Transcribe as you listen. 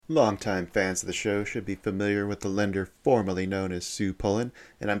Longtime fans of the show should be familiar with the lender formerly known as Sue Pullen,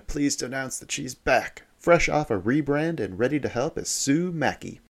 and I'm pleased to announce that she's back, fresh off a rebrand and ready to help as Sue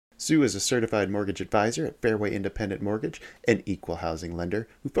Mackey. Sue is a certified mortgage advisor at Fairway Independent Mortgage, an equal housing lender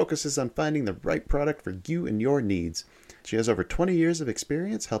who focuses on finding the right product for you and your needs. She has over 20 years of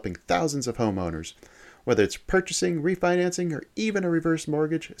experience helping thousands of homeowners. Whether it's purchasing, refinancing, or even a reverse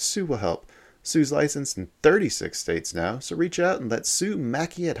mortgage, Sue will help. Sue's licensed in 36 states now, so reach out and let Sue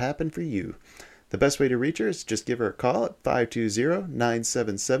Mackey it happen for you. The best way to reach her is just give her a call at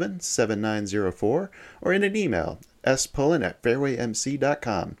 520-977-7904 or in an email,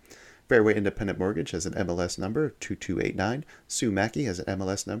 spullen@fairwaymc.com. Fairway Independent Mortgage has an MLS number of 2289. Sue Mackey has an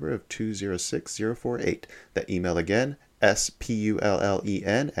MLS number of 206048. That email again,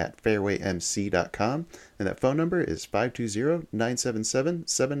 spullen@fairwaymc.com, and that phone number is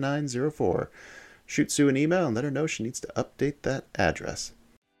 520-977-7904. Shoot Sue an email and let her know she needs to update that address.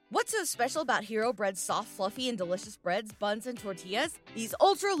 What's so special about Hero Bread's soft, fluffy, and delicious breads, buns, and tortillas? These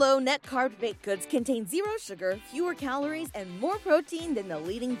ultra-low net-carb baked goods contain zero sugar, fewer calories, and more protein than the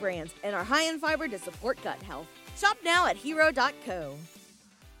leading brands, and are high in fiber to support gut health. Shop now at hero.co.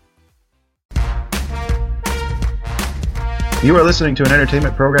 You are listening to an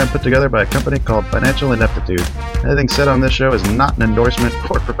entertainment program put together by a company called Financial Ineptitude. Anything said on this show is not an endorsement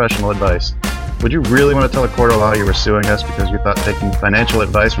or professional advice. Would you really want to tell a court of law you were suing us because you thought taking financial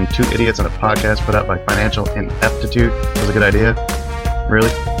advice from two idiots on a podcast put out by Financial Ineptitude was a good idea? Really?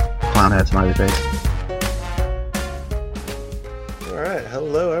 Clown hat smiley face. All right,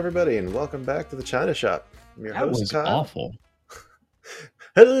 hello everybody, and welcome back to the China Shop. I'm your host, was Kyle. Awful.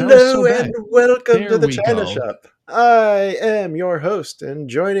 Hello so and bad. welcome There to the we China go. Shop. I am your host, and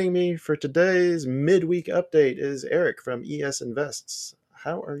joining me for today's midweek update is Eric from ES Invests.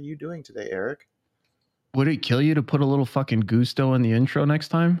 How are you doing today, Eric? Would it kill you to put a little fucking gusto in the intro next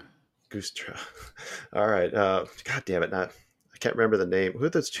time? Gustra. All right. God damn it. I can't remember the name. Who are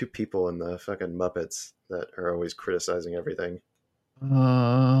those two people in the fucking Muppets that are always criticizing everything?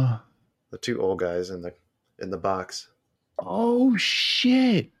 The two old guys in the box. Oh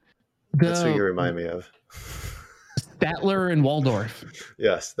shit. That's who you remind me of. Statler and Waldorf.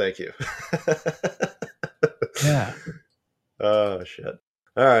 Yes, thank you. Yeah. Oh shit.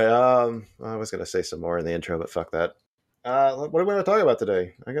 All right. I was gonna say some more in the intro, but fuck that. What do we want to talk about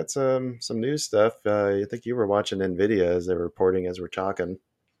today? I got some news stuff. I think you were watching NVDA as they were reporting as we're talking.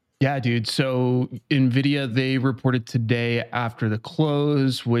 Yeah, dude. So NVIDIA, they reported today after the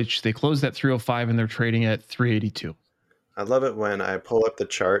close, which they closed at 305 and they're trading at 382. I love it when I pull up the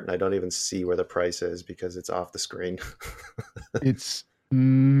chart and I don't even see where the price is because it's off the screen. It's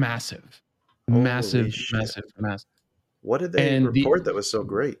massive. Holy Massive, shit. massive. What did they And report that was so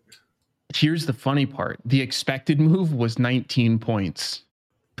great? Here's the funny part. The expected move was 19 points.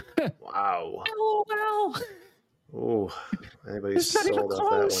 Wow. Oh, wow. Oh, anybody It's not even sold off that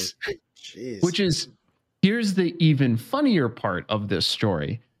close. one. Jeez. Which is, here's the even funnier part of this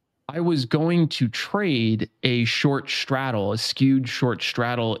story. I was going to trade a short straddle, a skewed short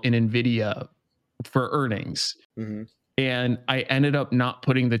straddle in NVIDIA for earnings. Mm-hmm. And I ended up not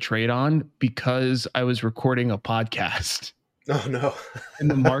putting the trade on because I was recording a podcast Oh, no.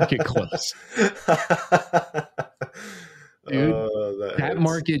 and the market closed. Dude, that that hurts.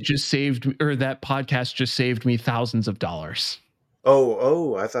 market just saved, or that podcast just saved me thousands of dollars.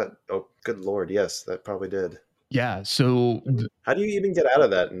 Oh, I thought, oh, good Lord. Yes, that probably did. Yeah. So How do you even get out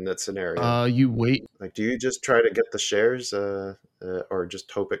of that in that scenario? you wait. Like, do you just try to get the shares or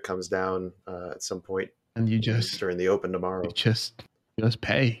just hope it comes down at some point And you just during the open tomorrow? just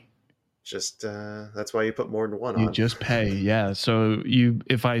pay. Just that's why you put more than one You on. just pay. Yeah. So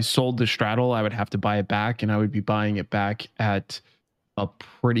if I sold the straddle, I would have to buy it back, and I would be buying it back at a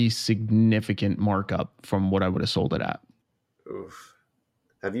pretty significant markup from what I would have sold it at. Oof.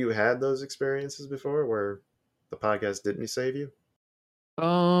 Have you had those experiences before where the podcast didn't save you?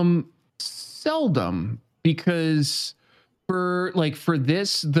 Seldom, because for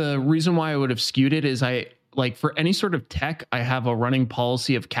this, the reason why I would have skewed it is for any sort of tech, I have a running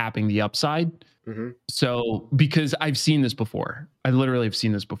policy of capping the upside. Mm-hmm. So because I've seen this before, I literally have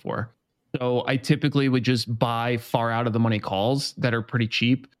seen this before. So I typically would just buy far out of the money calls that are pretty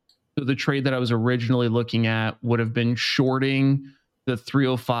cheap. So the trade that I was originally looking at would have been shorting the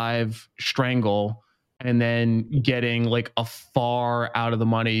 305 strangle and then getting like a far out of the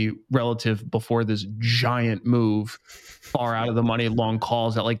money relative before this giant move, far out of the money long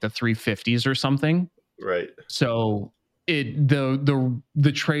calls at like the 350s or something. Right. So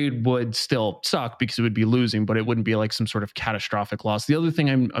the trade would still suck because it would be losing, but it wouldn't be like some sort of catastrophic loss. The other thing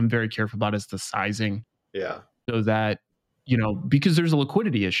I'm very careful about is the sizing. Yeah. So that because there's a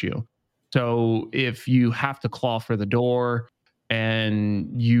liquidity issue. So if you have to claw for the door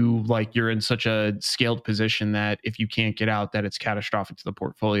and you're in such a scaled position that if you can't get out, that it's catastrophic to the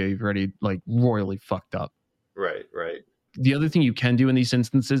portfolio, you've already like royally fucked up. Right. The other thing you can do in these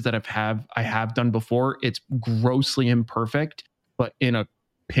instances that I have done before, it's grossly imperfect, but in a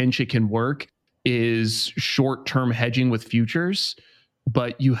pinch it can work, is short-term hedging with futures.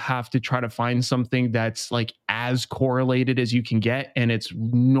 But you have to try to find something that's like as correlated as you can get, and it's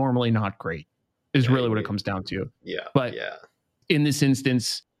normally not great, is really what it comes down to. Yeah. But in this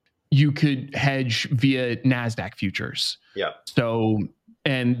instance, you could hedge via NASDAQ futures. Yeah. So,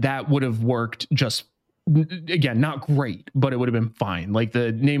 and that would have worked just, again, not great, but it would have been fine. Like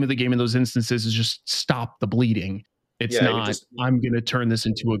the name of the game in those instances is just stop the bleeding. It's not, I'm going to turn this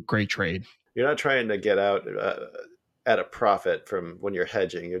into a great trade. You're not trying to get out at a profit from when you're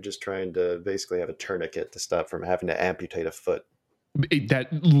hedging. You're just trying to basically have a tourniquet to stop from having to amputate a foot.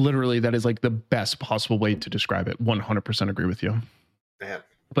 That is like the best possible way to describe it. 100% agree with you. Man.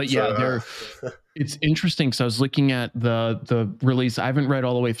 But it's interesting because I was looking at the release. I haven't read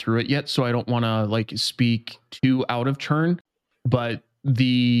all the way through it yet, so I don't want to like speak too out of turn. But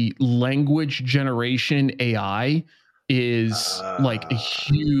the language generation AI is like a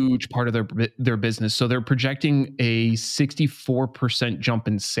huge part of their business. So they're projecting a 64% jump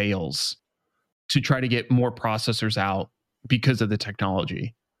in sales to try to get more processors out because of the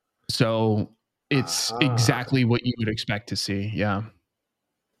technology. So it's exactly what you would expect to see. Yeah.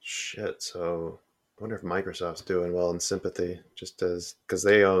 Shit. So I wonder if Microsoft's doing well in sympathy, just because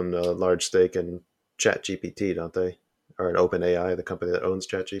they own a large stake in ChatGPT, don't they? Or an OpenAI, the company that owns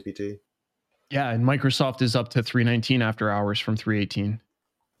ChatGPT. Yeah, and Microsoft is up to 319 after hours from 318.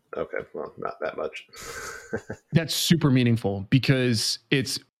 Okay, well, not that much. That's super meaningful because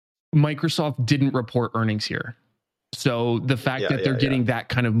Microsoft didn't report earnings here. So the fact that they're getting that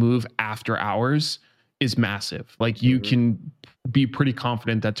kind of move after hours is massive. Like you can be pretty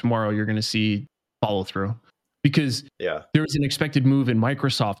confident that tomorrow you're going to see follow through, because there was an expected move in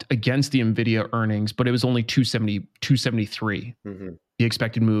Microsoft against the NVIDIA earnings, but it was only 273, the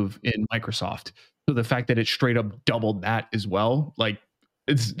expected move in Microsoft. So the fact that it straight up doubled that as well, like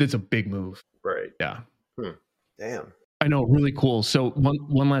it's a big move. Right. Yeah. Damn. I know. Really cool. So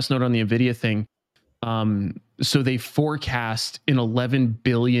one last note on the NVIDIA thing. So they forecast an 11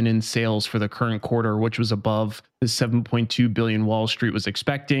 billion in sales for the current quarter, which was above the 7.2 billion Wall Street was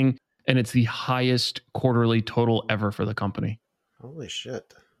expecting. And it's the highest quarterly total ever for the company. Holy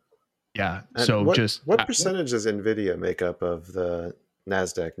shit. Yeah. And so what percentage does NVIDIA make up of the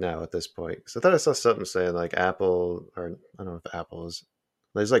NASDAQ now at this point? Because I thought I saw something saying like Apple, or I don't know if Apple is,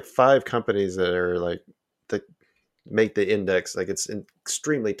 there's like 5 companies that are like, that make the index, like it's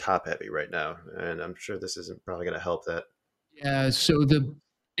extremely top heavy right now. And I'm sure this isn't probably going to help that. Yeah. So the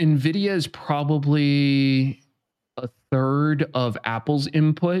NVIDIA is probably a third of Apple's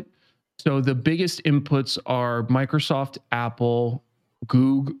input. So the biggest inputs are Microsoft, Apple,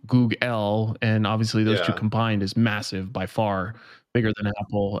 Google, and obviously those two combined is massive, by far bigger than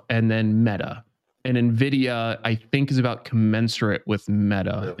Apple, and then Meta. And NVIDIA, I think, is about commensurate with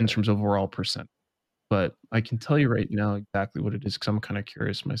Meta in terms of overall percent. But I can tell you right now exactly what it is because I'm kind of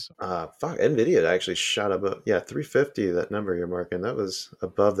curious myself. NVIDIA actually shot above, 350, that number you're marking. That was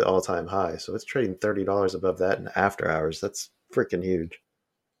above the all-time high. So it's trading $30 above that in after hours. That's freaking huge.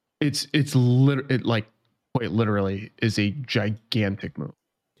 It's like quite literally is a gigantic move.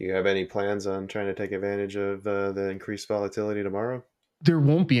 Do you have any plans on trying to take advantage of the increased volatility tomorrow? There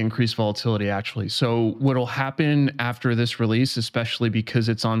won't be increased volatility, actually. So what'll happen after this release, especially because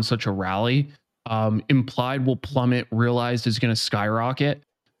it's on such a rally, implied will plummet, realized is going to skyrocket.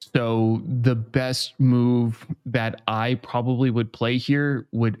 So the best move that I probably would play here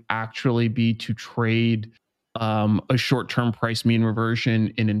would actually be to trade a short-term price mean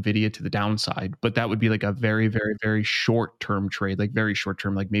reversion in NVIDIA to the downside. But that would be like a very, very, very short-term trade, like very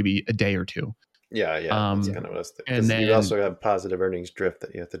short-term, like maybe a day or two. Yeah. That's kind of what I was thinking. And then you also have positive earnings drift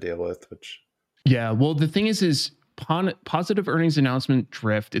that you have to deal with, which... Yeah, well, the thing is positive earnings announcement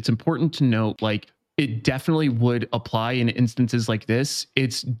drift. It's important to note, like, it definitely would apply in instances like this.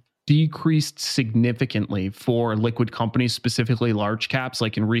 It's decreased significantly for liquid companies, specifically large caps.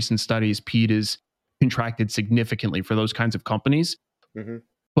 Like in recent studies, PEAT is contracted significantly for those kinds of companies.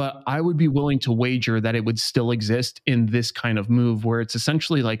 But I would be willing to wager that it would still exist in this kind of move where it's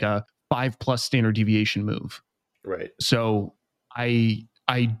essentially like a 5+ standard deviation move. Right. So I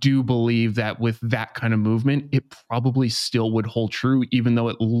do believe that with that kind of movement, it probably still would hold true, even though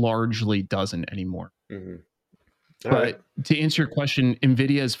it largely doesn't anymore. But to answer your question,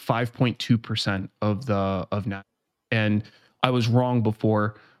 NVIDIA is 5.2% of NASDAQ. And I was wrong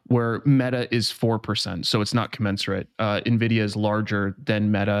before, where Meta is 4%, so it's not commensurate. NVIDIA is larger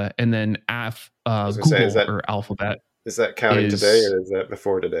than Meta, and then Google or Alphabet is that counting today, or is that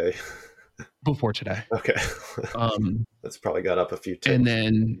before today? Before today. Okay. That's probably got up a few ticks.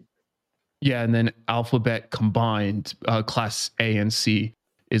 And then Alphabet combined, class A and C,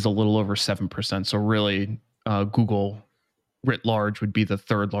 is a little over 7%. So really, Google writ large would be the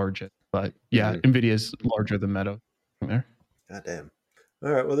third largest. But yeah, NVIDIA is larger than Meta. There. Goddamn.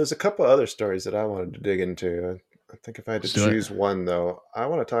 All right. Well, there's a couple other stories that I wanted to dig into. I think if I had to choose one, though, I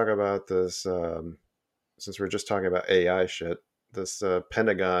want to talk about this, since we're just talking about AI shit, this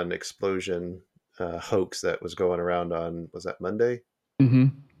Pentagon explosion hoax that was going around on, was that Monday? Mm-hmm.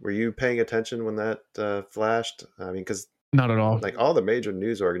 Were you paying attention when that flashed? I mean, because not at all. Like all the major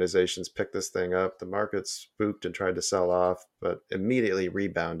news organizations picked this thing up. The market spooked and tried to sell off, but immediately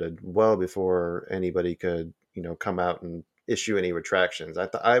rebounded well before anybody could, come out and issue any retractions.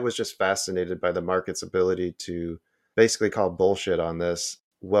 I was just fascinated by the market's ability to basically call bullshit on this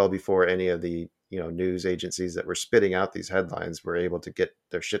well before any of the, news agencies that were spitting out these headlines were able to get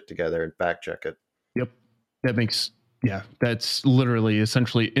their shit together and fact check it. Yep. That's literally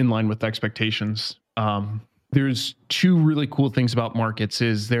essentially in line with expectations. There's two really cool things about markets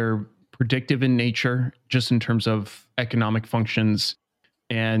is they're predictive in nature, just in terms of economic functions.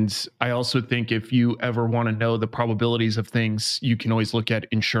 And I also think if you ever want to know the probabilities of things, you can always look at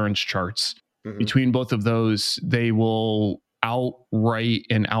insurance charts. Mm-hmm. Between both of those, they will outright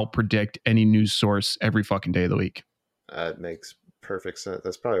and outpredict any news source every fucking day of the week. It makes perfect sense.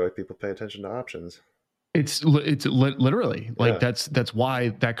 That's probably why people pay attention to options. It's literally like that's why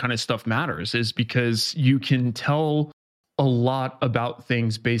that kind of stuff matters, is because you can tell a lot about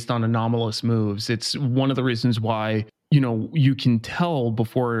things based on anomalous moves. It's one of the reasons why, you can tell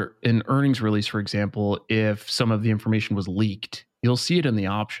before an earnings release, for example, if some of the information was leaked. You'll see it in the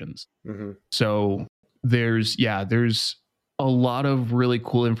options. Mm-hmm. So there's a lot of really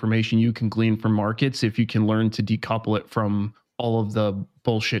cool information you can glean from markets if you can learn to decouple it from all of the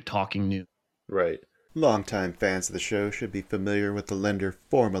bullshit talking news. Right. Longtime fans of the show should be familiar with the lender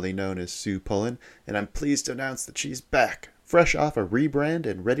formerly known as Sue Pullen, and I'm pleased to announce that she's back, fresh off a rebrand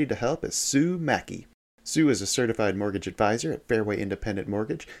and ready to help as Sue Mackey. Sue is a certified mortgage advisor at Fairway Independent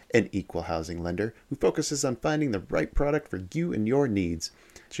Mortgage, an equal housing lender who focuses on finding the right product for you and your needs.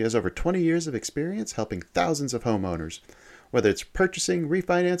 She has over 20 years of experience helping thousands of homeowners. Whether it's purchasing,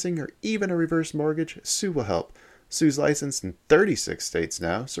 refinancing, or even a reverse mortgage, Sue will help. Sue's licensed in 36 states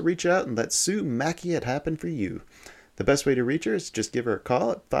now, so reach out and let Sue Mackey it happen for you. The best way to reach her is to just give her a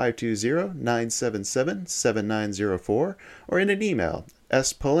call at 520-977-7904 or in an email,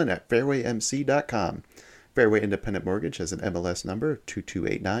 spullen@fairwaymc.com. Fairway Independent Mortgage has an MLS number of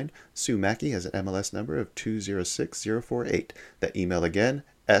 2289. Sue Mackey has an MLS number of 206048. That email again,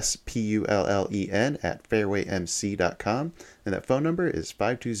 spullen@fairwaymc.com, and that phone number is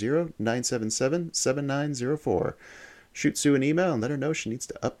 520-977-7904. Shoot Sue an email and let her know she needs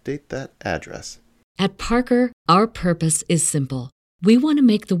to update that address. At Parker, our purpose is simple. We want to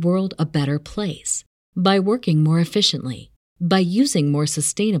make the world a better place by working more efficiently, by using more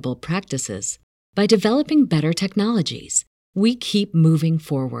sustainable practices, by developing better technologies. We keep moving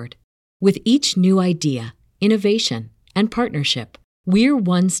forward. With each new idea, innovation, and partnership, we're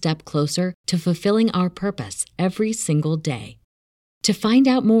one step closer to fulfilling our purpose every single day. To find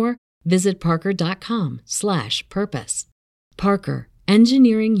out more, visit parker.com/purpose. Parker,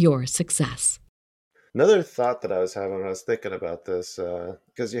 engineering your success. Another thought that I was having when I was thinking about this,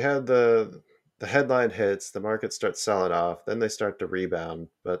 because you had the headline hits, the market starts selling off, then they start to rebound.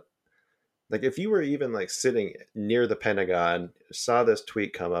 But like if you were even like sitting near the Pentagon, saw this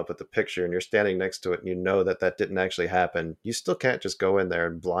tweet come up with the picture and you're standing next to it and you know that didn't actually happen, you still can't just go in there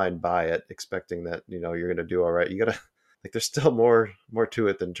and blind buy it expecting that, you're going to do all right. You got to, like, there's still more to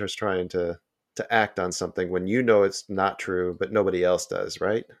it than just trying to act on something when it's not true, but nobody else does,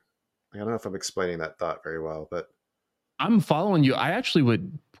 right? I don't know if I'm explaining that thought very well, but I'm following you. I actually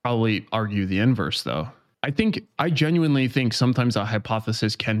would probably argue the inverse, though. I genuinely think sometimes a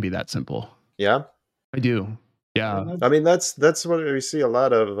hypothesis can be that simple. Yeah, I do. Yeah. I mean, that's what we see a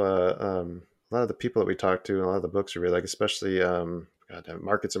lot of the people that we talk to and a lot of the books we read, like especially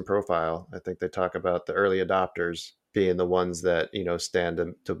Markets and Profile. I think they talk about the early adopters being the ones that,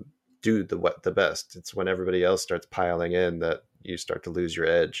 stand to do the best. It's when everybody else starts piling in that you start to lose your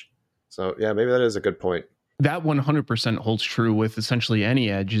edge. So yeah, maybe that is a good point. That 100% holds true with essentially any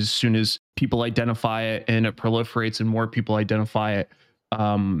edge. As soon as people identify it and it proliferates and more people identify it,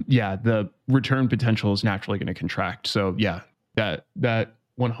 the return potential is naturally going to contract. So yeah, that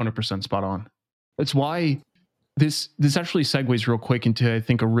 100% spot on. That's why this actually segues real quick into, I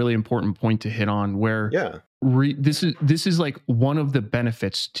think, a really important point to hit on, where Yeah. this is like one of the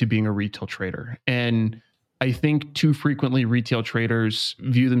benefits to being a retail trader. And I think too frequently retail traders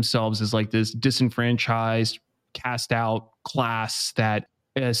view themselves as like this disenfranchised, cast out class that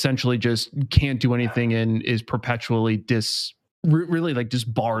essentially just can't do anything and is perpetually really like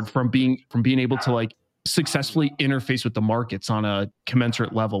disbarred from being able to like successfully interface with the markets on a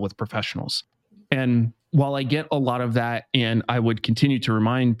commensurate level with professionals. And while I get a lot of that, and I would continue to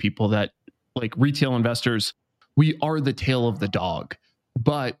remind people that like retail investors, we are the tail of the dog.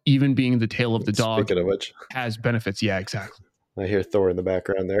 But even being the tail of the dog, Speaking of which, has benefits. Yeah, exactly. I hear Thor in the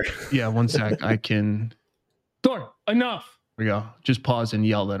background there. Yeah, one sec. I can. Thor, enough. There we go. Just pause and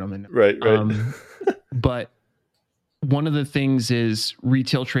yell at him. And, Right. But one of the things is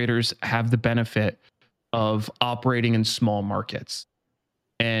retail traders have the benefit of operating in small markets.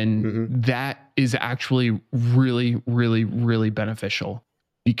 And that is actually really, really, really beneficial,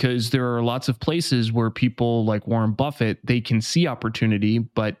 because there are lots of places where people like Warren Buffett, they can see opportunity,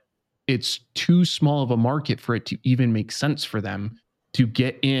 but it's too small of a market for it to even make sense for them to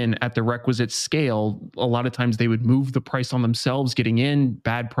get in at the requisite scale. A lot of times they would move the price on themselves, getting in,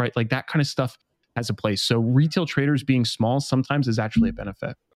 bad price, like that kind of stuff has a place. So retail traders being small sometimes is actually a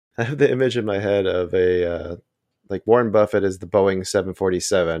benefit. I have the image in my head of a like Warren Buffett is the Boeing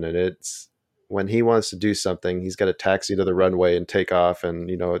 747, and it's when he wants to do something, he's got to taxi to the runway and take off, and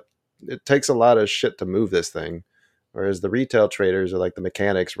it takes a lot of shit to move this thing. Whereas the retail traders are like the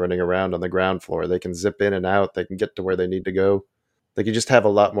mechanics running around on the ground floor. They can zip in and out. They can get to where they need to go. Like you just have a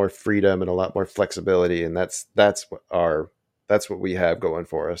lot more freedom and a lot more flexibility, and that's what we have going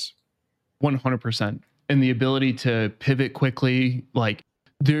for us. 100%. And the ability to pivot quickly, like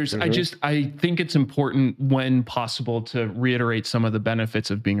there's, I think it's important when possible to reiterate some of the benefits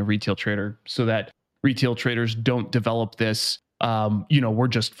of being a retail trader, so that retail traders don't develop this, we're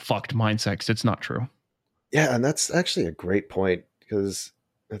just fucked mindset, because it's not true. Yeah. And that's actually a great point, because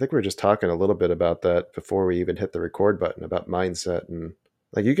I think we were just talking a little bit about that before we even hit the record button, about mindset. And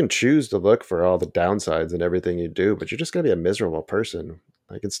like you can choose to look for all the downsides and everything you do, but you're just going to be a miserable person.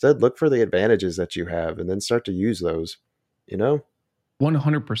 Like instead, look for the advantages that you have and then start to use those,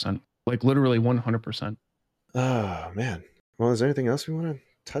 100%. Like literally 100%. Oh, man. Well, is there anything else we want to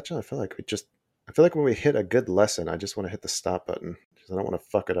touch on? I feel like when we hit a good lesson, I just want to hit the stop button, because I don't want to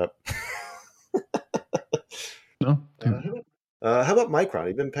fuck it up. No. How about Micron?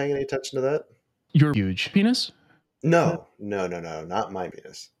 You been paying any attention to that? Your huge penis? No, not my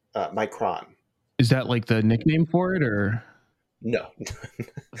penis. Micron. Is that like the nickname for it, or? No.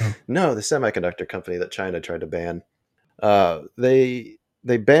 No, the semiconductor company that China tried to ban. They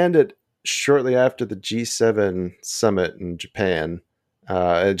banned it shortly after the G7 summit in Japan.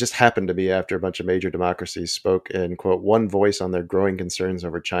 It just happened to be after a bunch of major democracies spoke in, quote, one voice on their growing concerns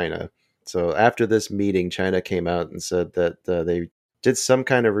over China. So after this meeting, China came out and said that they did some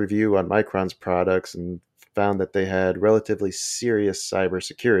kind of review on Micron's products and found that they had relatively serious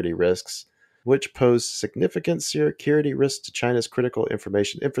cybersecurity risks, which posed significant security risks to China's critical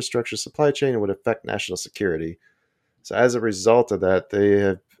information infrastructure supply chain and would affect national security. So as a result of that, they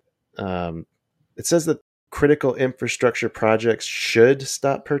have, it says that critical infrastructure projects should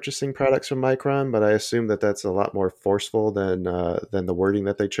stop purchasing products from Micron, but I assume that that's a lot more forceful than the wording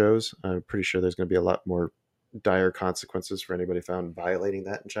that they chose. I'm pretty sure there's going to be a lot more dire consequences for anybody found violating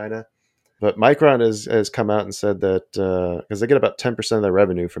that in China. But Micron has come out and said that because they get about 10% of their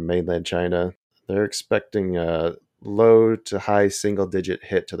revenue from mainland China, they're expecting a low to high single-digit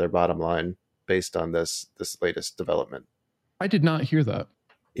hit to their bottom line based on this latest development. I did not hear that.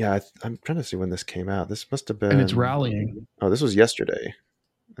 Yeah, I'm trying to see when this came out. This must have been... And it's rallying. Oh, this was yesterday.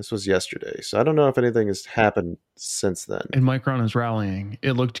 So I don't know if anything has happened since then. And Micron is rallying.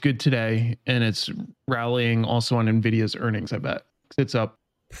 It looked good today, and it's rallying also on NVIDIA's earnings, I bet. It's up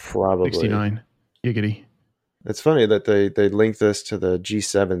Probably 69. Giggity. It's funny that they link this to the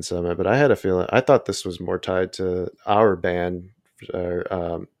G7 summit, but I had a feeling, I thought this was more tied to our ban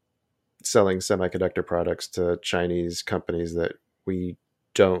selling semiconductor products to Chinese companies that we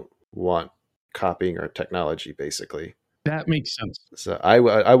don't want copying our technology, basically. That makes sense. So I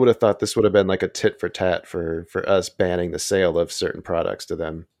would have thought this would have been like a tit for tat for us banning the sale of certain products to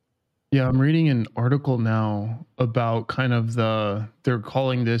them. Yeah, I'm reading an article now about kind of they're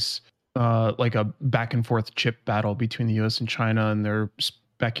calling this like a back and forth chip battle between the US and China, and they're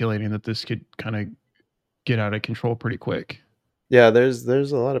speculating that this could kind of get out of control pretty quick. Yeah, there's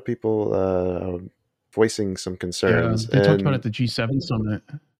a lot of people voicing some concerns. Yeah, they talked about it at the G7 summit.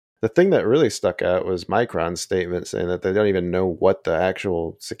 The thing that really stuck out was Micron's statement saying that they don't even know what the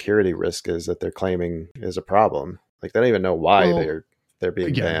actual security risk is that they're claiming is a problem. Like, they don't even know why they're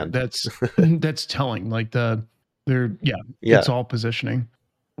being banned. That's telling. Like it's all positioning.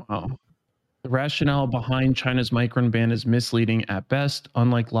 Wow. The rationale behind China's Micron ban is misleading at best.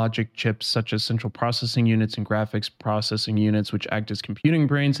 Unlike logic chips such as central processing units and graphics processing units, which act as computing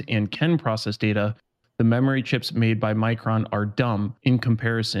brains and can process data, the memory chips made by Micron are dumb in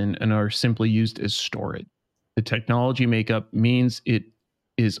comparison and are simply used as storage. The technology makeup means it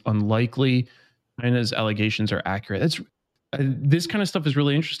is unlikely China's allegations are accurate. That's this kind of stuff is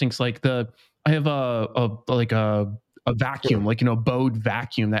really interesting. It's like I have a vacuum, like, a Bode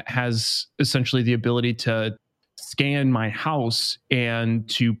vacuum that has essentially the ability to scan my house and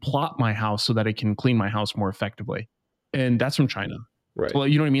to plot my house so that it can clean my house more effectively. And that's from China. Right. Well,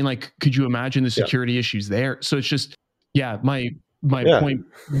 you know what I mean? Like, could you imagine the security issues there? So it's just, my point,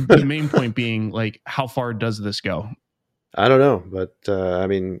 the main point being, like, how far does this go? I don't know, but I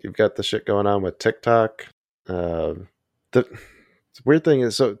mean, you've got the shit going on with TikTok. The weird thing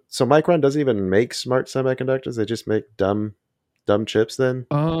is, so Micron doesn't even make smart semiconductors; they just make dumb chips. Then,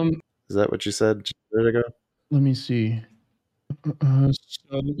 is that what you said just a minute ago? Let me see.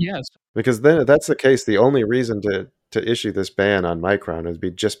 Yes, because then if that's the case, the only reason to issue this ban on Micron would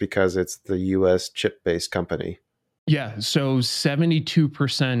be just because it's the U.S. chip-based company. Yeah, so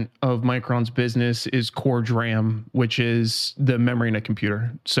 72% of Micron's business is core DRAM, which is the memory in a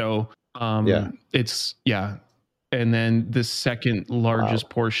computer. So it's and then the second largest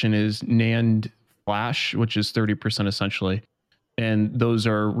portion is NAND flash, which is 30% essentially. And those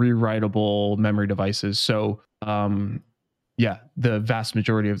are rewritable memory devices. So the vast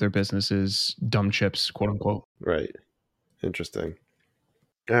majority of their business is dumb chips, quote unquote. Right. Interesting.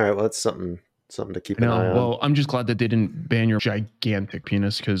 All right, well, that's something to keep an eye on. Well, I'm just glad that they didn't ban your gigantic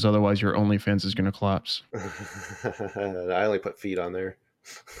penis, because otherwise your OnlyFans is going to collapse. I only put feet on there.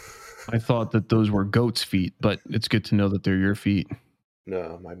 I thought that those were goats' feet, but it's good to know that they're your feet.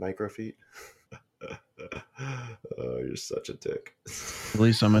 No, my micro feet. Oh, you're such a dick. At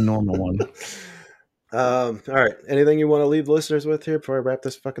least I'm a normal one. All right. Anything you want to leave listeners with here before I wrap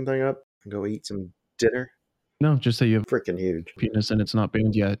this fucking thing up and go eat some dinner? No, just say you have freaking huge penis and it's not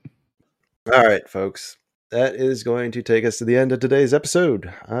banned yet. All right, folks. That is going to take us to the end of today's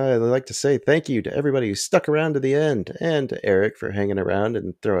episode. I'd like to say thank you to everybody who stuck around to the end, and to Eric for hanging around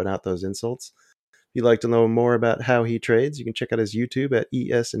and throwing out those insults. If you'd like to know more about how he trades, you can check out his YouTube at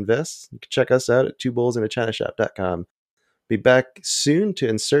ES Invests. You can check us out at twobullsinachinashop.com. Be back soon to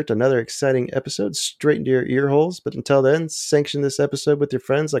insert another exciting episode straight into your ear holes. But until then, sanction this episode with your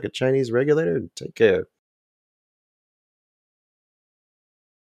friends like a Chinese regulator, and take care.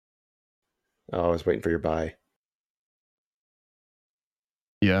 Oh, I was waiting for your bye.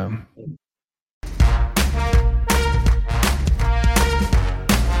 Yeah.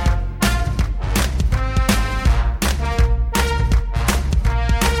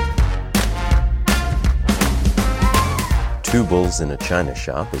 Two Bulls in a China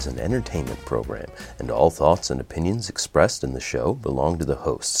Shop is an entertainment program, and all thoughts and opinions expressed in the show belong to the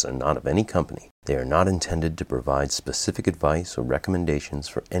hosts and not of any company. They are not intended to provide specific advice or recommendations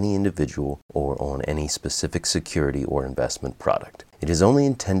for any individual or on any specific security or investment product. It is only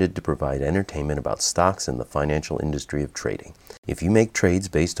intended to provide entertainment about stocks and the financial industry of trading. If you make trades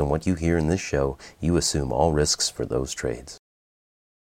based on what you hear in this show, you assume all risks for those trades.